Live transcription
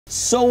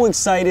So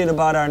excited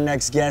about our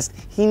next guest.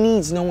 He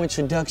needs no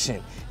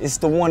introduction. It's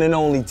the one and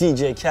only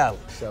DJ Khaled.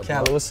 What's up,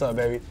 Khaled, bro? what's up,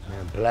 baby?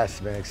 Man,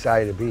 blessed, man.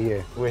 Excited to be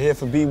here. We're here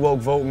for Be Woke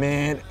Vote,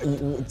 man.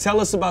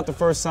 Tell us about the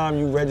first time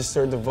you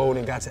registered to vote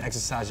and got to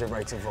exercise your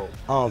right to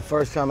vote.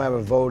 First time I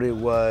ever voted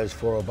was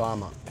for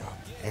Obama.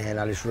 And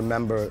I just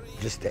remember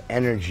just the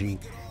energy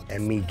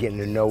and me getting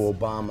to know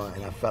Obama,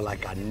 and I felt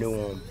like I knew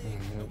him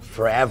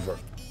forever.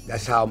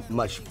 That's how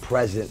much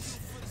presence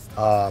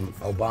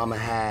Obama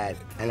had.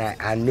 And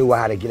I knew I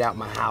had to get out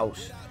my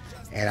house,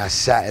 and I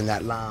sat in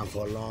that line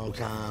for a long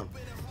time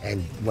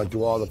and went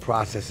through all the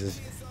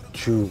processes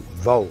to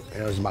vote.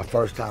 And it was my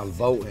first time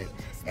voting,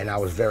 and I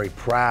was very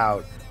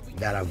proud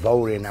that I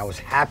voted, and I was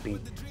happy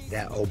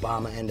that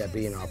Obama ended up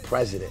being our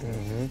president.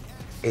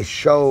 It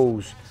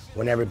shows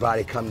when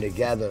everybody come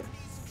together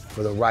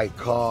for the right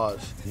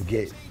cause, you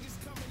get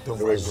the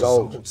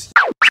results.